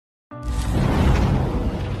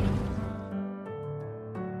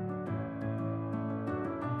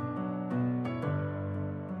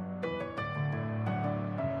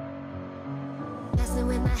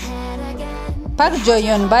Park Ju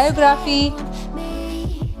Hyun biography.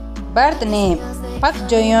 Birth name Park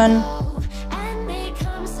Ju Hyun.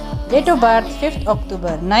 Date of birth 5th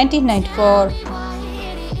October 1994.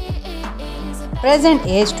 Present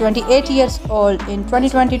age 28 years old in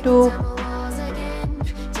 2022.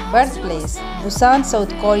 Birthplace Busan, South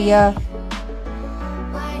Korea.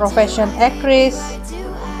 Profession actress.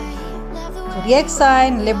 Zodiac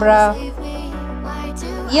sign Libra.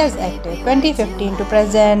 Years active 2015 to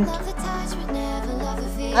present.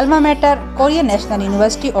 Alma mater Korean National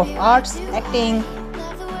University of Arts Acting.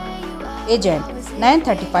 Agent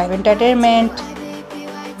 935 Entertainment.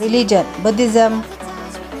 Religion Buddhism.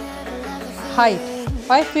 Height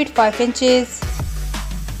 5 feet 5 inches.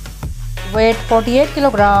 Weight 48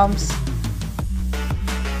 kilograms.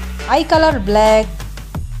 Eye color black.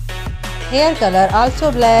 Hair color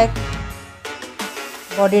also black.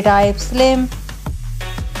 Body type slim.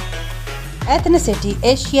 Ethnicity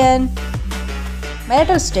Asian.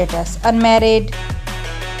 Marital status unmarried.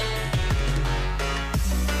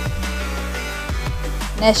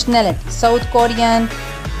 Nationality South Korean.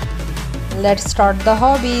 Let's start the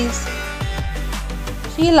hobbies.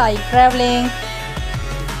 She likes traveling.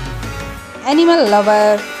 Animal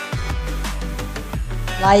lover.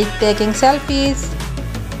 Like taking selfies.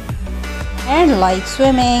 And like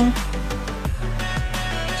swimming.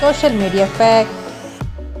 Social media fact.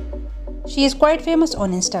 She is quite famous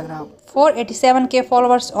on Instagram. 487k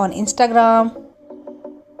followers on Instagram.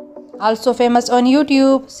 Also famous on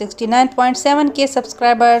YouTube. 69.7k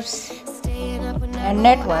subscribers. And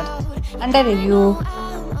net worth under review.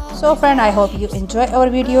 So friend, I hope you enjoy our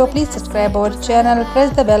video. Please subscribe our channel.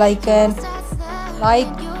 Press the bell icon. Like,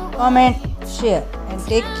 comment, share and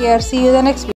take care. See you in the next video.